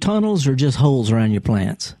they leave tunnels or just holes around your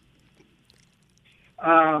plants?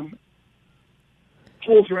 Holes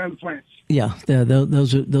around the plants. Yeah,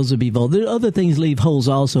 those would be voles. There are other things leave holes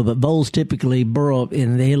also, but voles typically burrow up,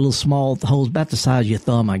 and they have little small holes about the size of your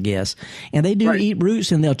thumb, I guess. And they do eat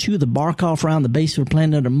roots, and they'll chew the bark off around the base of the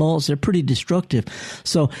plant under mulch. They're pretty destructive.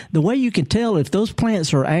 So the way you can tell if those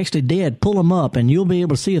plants are actually dead, pull them up, and you'll be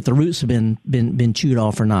able to see if the roots have been chewed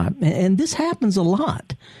off or not. And this happens a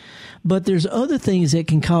lot. But there's other things that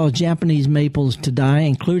can cause Japanese maples to die,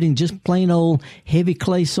 including just plain old heavy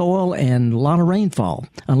clay soil and a lot of rainfall.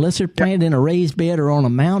 Unless they're planted in a raised bed or on a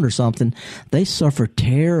mound or something, they suffer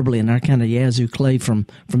terribly in that kind of Yazoo clay from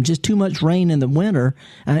just too much rain in the winter,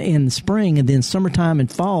 in the spring, and then summertime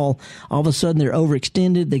and fall, all of a sudden they're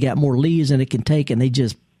overextended, they got more leaves than it can take, and they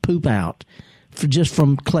just poop out just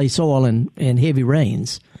from clay soil and heavy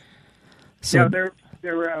rains. So, yeah,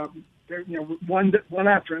 they're they're, one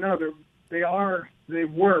after another. They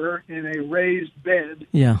were in a raised bed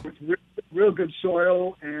with real good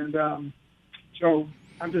soil, and so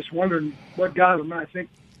I'm just wondering what got them. I think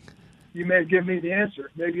you may have given me the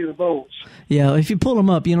answer. Maybe the bolts. Yeah, if you pull them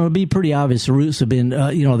up, it'll be pretty obvious. The roots have been,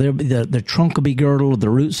 the trunk will be girdled. The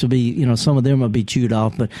roots will be, some of them will be chewed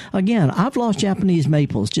off. But again, I've lost Japanese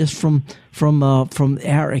maples just from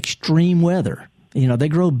our extreme weather. They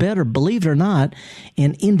grow better, believe it or not,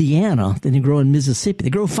 in Indiana than they grow in Mississippi. They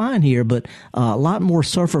grow fine here, but a lot more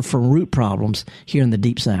suffer from root problems here in the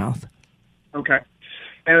Deep South. Okay.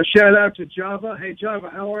 And a shout out to Java. Hey, Java,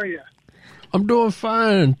 how are you? I'm doing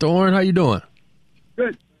fine, Thorne. How you doing?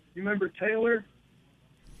 Good. You remember Taylor?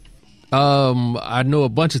 I know a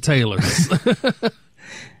bunch of Taylors.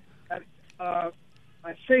 I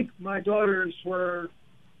think my daughters were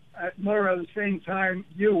at more at the same time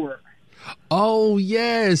you were. Oh,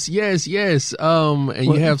 yes. And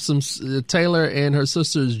you have some Taylor and her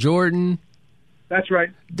sisters, Jordan. That's right.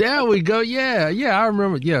 There we go. Yeah, I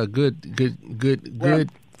remember. Yeah, good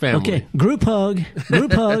family. Okay, group hug.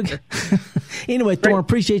 Anyway, Thorne,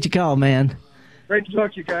 appreciate your call, man. Great to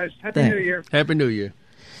talk to you guys. Happy New Year. Happy New Year.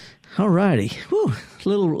 All righty. Whew.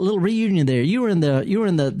 Little reunion there. You were in the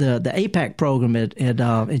APAC program at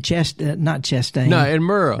not Chastain. No, in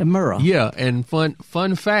Murrah. In Murrah. Yeah, and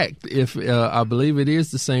fun fact, if I believe it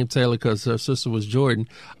is the same Taylor because her sister was Jordan.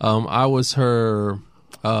 I was her.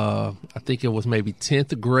 I think it was maybe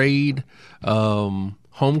 10th grade.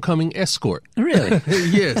 Homecoming escort. Really?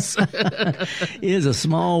 Yes. It is a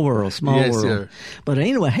small world, world. Sir. But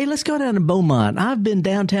anyway, hey, let's go down to Beaumont. I've been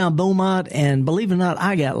downtown Beaumont, and believe it or not,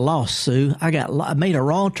 I got lost, Sue. I made a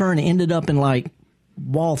wrong turn and ended up in, like,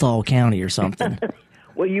 Walthall County or something.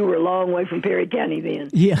 Well, you were a long way from Perry County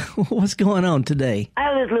then. Yeah. What's going on today? I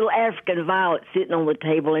have this little African violet sitting on the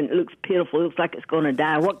table, and it looks pitiful. It looks like it's going to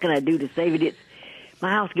die. What can I do to save it?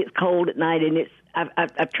 My house gets cold at night, and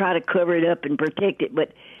I've tried to cover it up and protect it,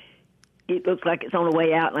 but it looks like it's on the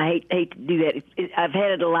way out, and I hate to do that. I've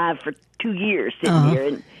had it alive for 2 years sitting here,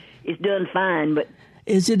 and it's done fine, but...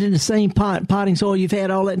 Is it in the same potting soil you've had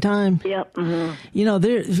all that time? Yep.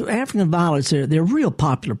 Mm-hmm. African violets, they're real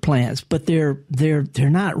popular plants, but they're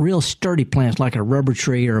not real sturdy plants like a rubber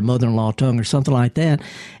tree or a mother-in-law tongue or something like that.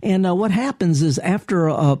 And what happens is after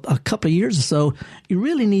a couple of years or so, you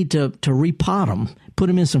really need to repot them. Put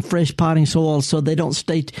them in some fresh potting soil so they don't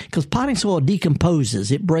stay, because potting soil decomposes,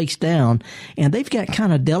 it breaks down, and they've got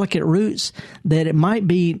kind of delicate roots that it might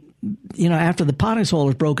be, after the potting soil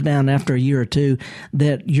is broken down after a year or two,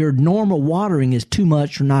 that your normal watering is too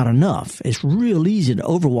much or not enough. It's real easy to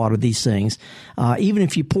overwater these things. Even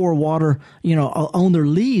if you pour water, on their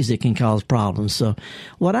leaves, it can cause problems. So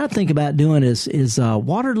what I think about doing is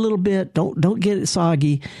water it a little bit, don't get it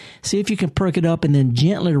soggy, see if you can perk it up and then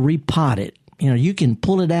gently repot it. You can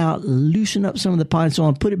pull it out, loosen up some of the potting soil,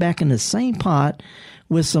 and put it back in the same pot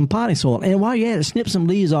with some potting soil. And while you're at it, snip some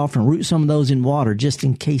leaves off and root some of those in water just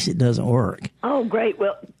in case it doesn't work. Oh, great.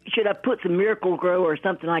 Well, should I put some Miracle Grow or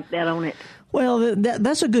something like that on it? Well,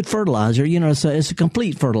 that's a good fertilizer. It's a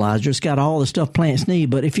complete fertilizer. It's got all the stuff plants need.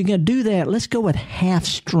 But if you're going to do that, let's go with half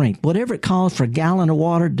strength. Whatever it costs for a gallon of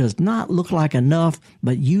water does not look like enough,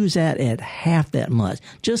 but use that at half that much.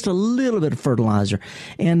 Just a little bit of fertilizer.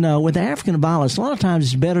 And with African violets, a lot of times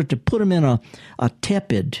it's better to put them in a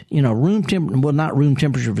tepid, room temperature, well, not room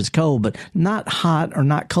temperature if it's cold, but not hot or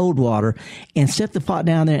not cold water, and set the pot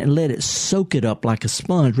down there and let it soak it up like a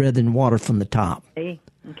sponge rather than water from the top.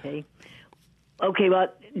 Okay, well,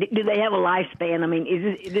 do they have a lifespan? I mean,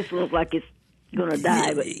 this looks like it's going to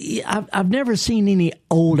die. But I've never seen any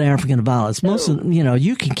old African violets. Most of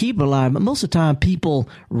you can keep it alive, but most of the time people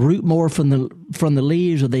root more from the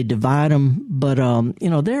leaves or they divide them. But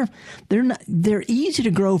they're easy to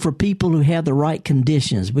grow for people who have the right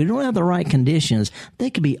conditions. But if you don't have the right conditions, they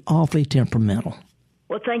can be awfully temperamental.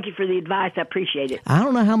 Well, thank you for the advice. I appreciate it. I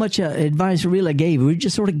don't know how much advice I really gave you. We're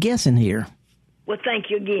just sort of guessing here. Well, thank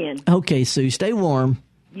you again. Okay, Sue. Stay warm.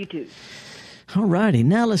 You too. All righty.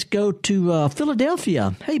 Now let's go to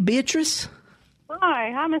Philadelphia. Hey, Beatrice.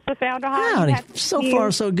 Hi, Mr. Felder. Hi. Howdy. So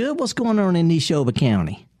far, so good. What's going on in Neshoba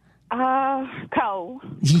County? Cold.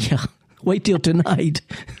 Yeah. Wait till tonight.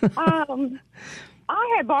 I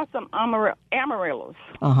had bought some amaryllis.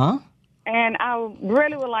 Uh-huh. And I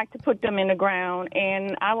really would like to put them in the ground,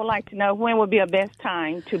 and I would like to know when would be a best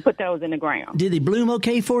time to put those in the ground. Did they bloom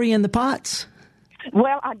okay for you in the pots?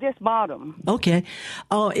 Well, I just bought them. Okay.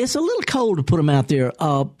 It's a little cold to put them out there.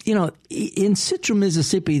 In central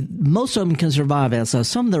Mississippi, most of them can survive outside.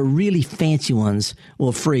 Some of the really fancy ones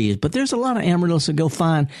will freeze. But there's a lot of amaryllis that go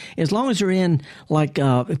fine as long as they're in,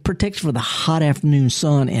 protection for the hot afternoon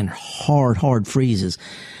sun and hard freezes.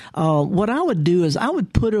 What I would do is I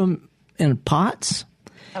would put them in pots.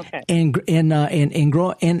 Okay. And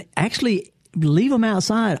grow, and actually leave them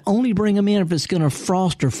outside. Only bring them in if it's going to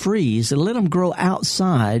frost or freeze, and let them grow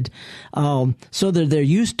outside, so that they're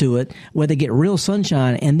used to it, where they get real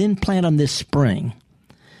sunshine, and then plant them this spring.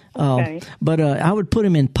 Okay. But I would put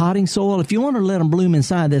them in potting soil. If you want to let them bloom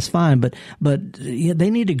inside, that's fine. But they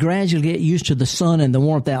need to gradually get used to the sun and the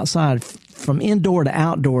warmth outside. From indoor to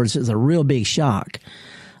outdoors is a real big shock.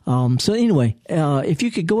 So anyway, if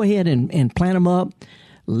you could go ahead and plant them up,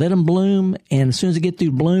 let them bloom, and as soon as they get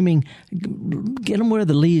through blooming, get them where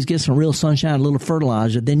the leaves get some real sunshine, a little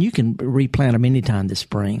fertilizer. Then you can replant them anytime this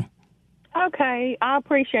spring. Okay, I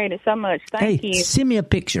appreciate it so much. Thank you. Send me a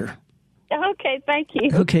picture. Okay, thank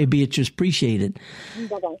you. Okay, Beatrice, appreciate it.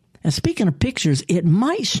 Bye-bye. And speaking of pictures, it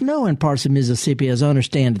might snow in parts of Mississippi, as I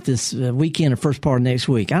understand it, this weekend or first part of next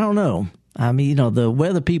week. I don't know. I mean, the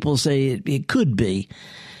weather people say it could be.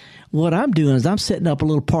 What I'm doing is I'm setting up a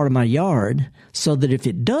little part of my yard so that if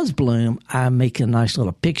it does bloom, I make a nice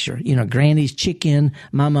little picture. Granny's chicken,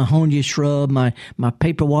 my mahonia shrub, my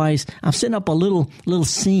paperweiss. I'm setting up a little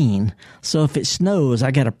scene. So if it snows,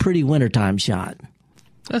 I got a pretty wintertime shot.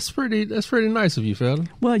 That's pretty nice of you, fella.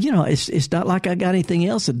 Well, it's not like I got anything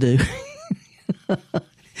else to do.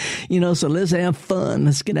 So let's have fun.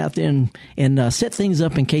 Let's get out there and set things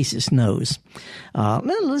up in case it snows.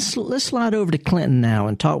 Let's slide over to Clinton now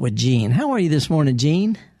and talk with Gene. How are you this morning,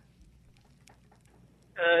 Gene?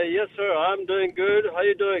 Yes, sir. I'm doing good. How are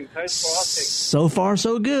you doing? Thanks for asking. So far,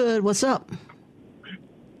 so good. What's up?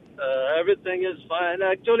 Everything is fine.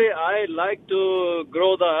 Actually, I like to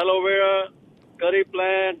grow the aloe vera, curry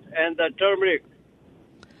plant, and the turmeric.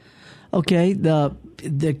 Okay,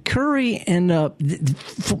 the curry and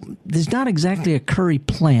there's not exactly a curry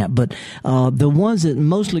plant, but the ones that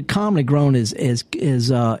mostly commonly grown as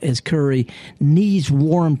curry needs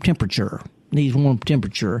warm temperature.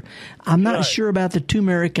 I'm not sure about the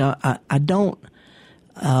turmeric. I don't.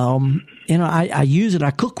 I use it.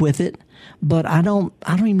 I cook with it, but I don't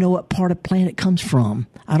even know what part of plant it comes from.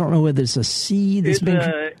 I don't know whether it's a seed that's been.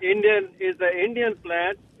 It's the Indian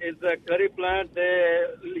plant. It's a curry plant. They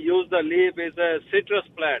use the leaf. It's a citrus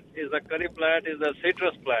plant. It's a curry plant. It's a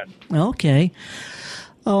citrus plant. Okay.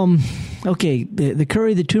 Okay. The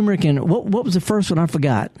curry, the turmeric, and what was the first one? I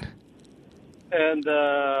forgot. And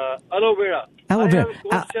aloe vera. Aloe vera. I have a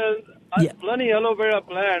question. Plenty aloe vera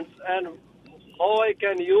plants, and how I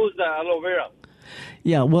can use the aloe vera.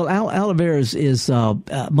 Yeah, well, aloe vera is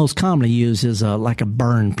most commonly used as like a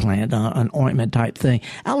burn plant, an ointment type thing.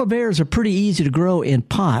 Aloe veras are pretty easy to grow in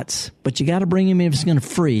pots, but you got to bring them in if it's going to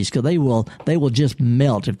freeze, because they will just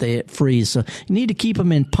melt if they freeze. So you need to keep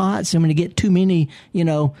them in pots, and when you get too many,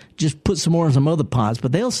 just put some more in some other pots.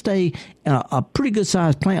 But they'll stay. A pretty good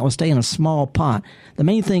sized plant will stay in a small pot. The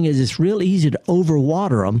main thing is it's real easy to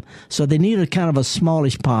overwater them, so they need a kind of a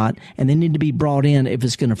smallish pot, and they need to be brought in if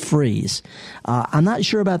it's going to freeze. I'm not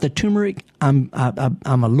sure about the turmeric. I'm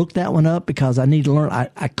gonna look that one up because I need to learn.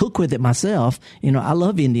 I cook with it myself. I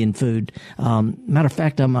love Indian food. Matter of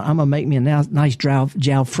fact, I'm gonna make me a nice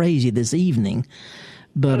jalfrezi this evening.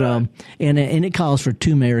 But and it calls for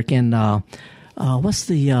turmeric and what's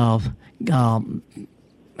the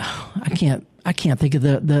I can't think of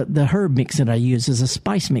the herb mix that I use. It's a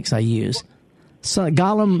spice mix I use. So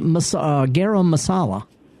garam masala.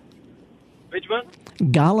 Which one?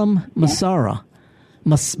 Garam masala.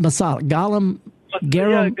 Garam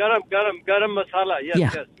masala.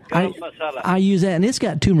 Yes. Garam masala. I use that, and it's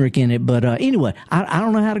got turmeric in it. But anyway, I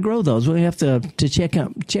don't know how to grow those. We have to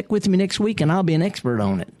check with me next week, and I'll be an expert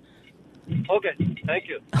on it. Okay, thank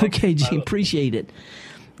you. Okay, Gene, appreciate it.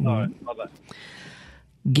 All right, bye-bye.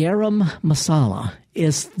 Garam masala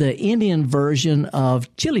is the Indian version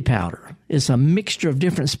of chili powder. It's a mixture of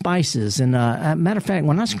different spices. And matter of fact,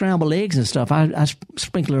 when I scramble eggs and stuff, I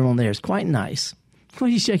sprinkle it on there. It's quite nice. What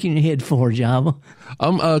are you shaking your head for, Java?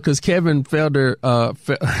 Because Kevin Felder,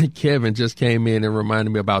 Kevin just came in and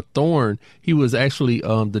reminded me about Thorn. He was actually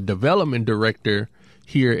the development director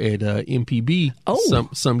here at MPB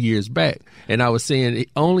some years back. And I was saying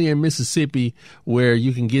only in Mississippi where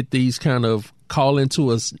you can get these kind of call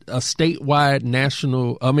into a statewide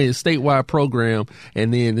program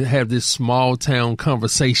and then have this small town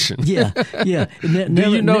conversation. Yeah.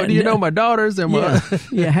 Do you know my daughters and my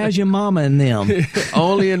how's your mama and them?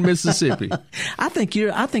 Only in Mississippi. I think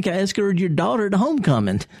I escorted your daughter to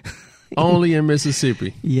homecoming. Only in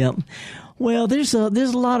Mississippi. Yep. Well, there's a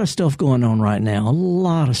lot of stuff going on right now. A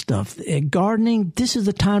lot of stuff. Gardening, this is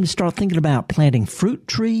the time to start thinking about planting fruit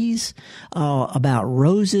trees, about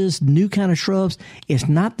roses, new kind of shrubs. It's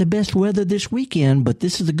not the best weather this weekend, but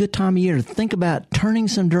this is a good time of year to think about turning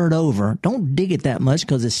some dirt over. Don't dig it that much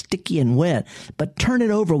because it's sticky and wet, but turn it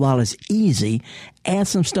over while it's easy. Add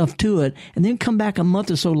some stuff to it, and then come back a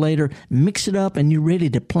month or so later, mix it up, and you're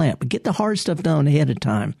ready to plant. But get the hard stuff done ahead of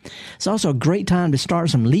time. It's also a great time to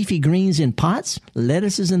start some leafy greens in pots,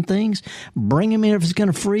 lettuces and things. Bring them in if it's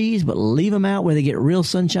going to freeze, but leave them out where they get real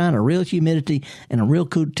sunshine or real humidity and a real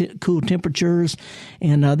cool temperatures.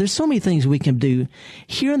 And there's so many things we can do.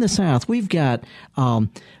 Here in the South, we've got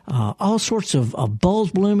all sorts of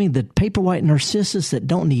bulbs blooming, the paper white narcissus that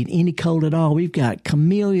don't need any cold at all. We've got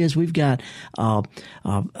camellias. We've got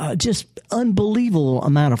just unbelievable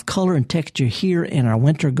amount of color and texture here in our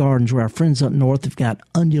winter gardens where our friends up north have got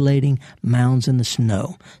undulating mounds in the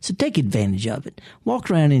snow. So take advantage of it.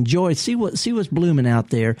 Walk around, enjoy, see what's blooming out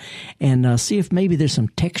there, and see if maybe there's some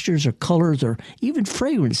textures or colors or even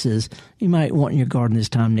fragrances you might want in your garden this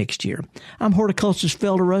time next year. I'm horticulturist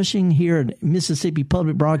Felder Rushing here at Mississippi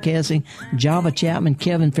Public Broadcasting. Java Chapman,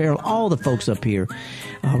 Kevin Farrell, all the folks up here.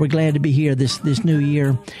 We're glad to be here this new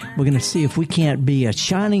year. We're going to see if we can't be a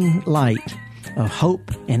shining light of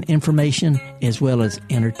hope and information as well as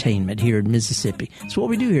entertainment here in Mississippi. That's what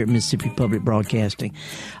we do here at Mississippi Public Broadcasting.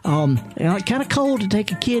 Kind of cold to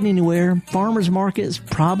take a kid anywhere. Farmers markets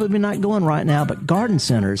probably not going right now, but garden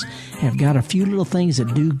centers have got a few little things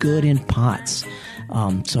that do good in pots.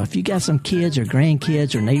 So if you got some kids or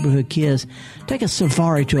grandkids or neighborhood kids, take a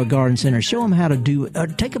safari to a garden center. Show them how to do it. Or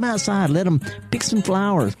take them outside. Let them pick some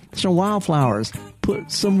flowers, some wildflowers, put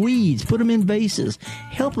some weeds, put them in vases.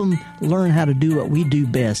 Help them learn how to do what we do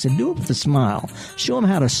best and do it with a smile. Show them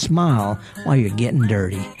how to smile while you're getting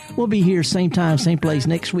dirty. We'll be here same time, same place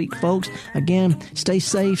next week, folks. Again, stay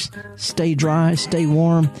safe, stay dry, stay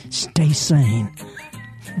warm, stay sane.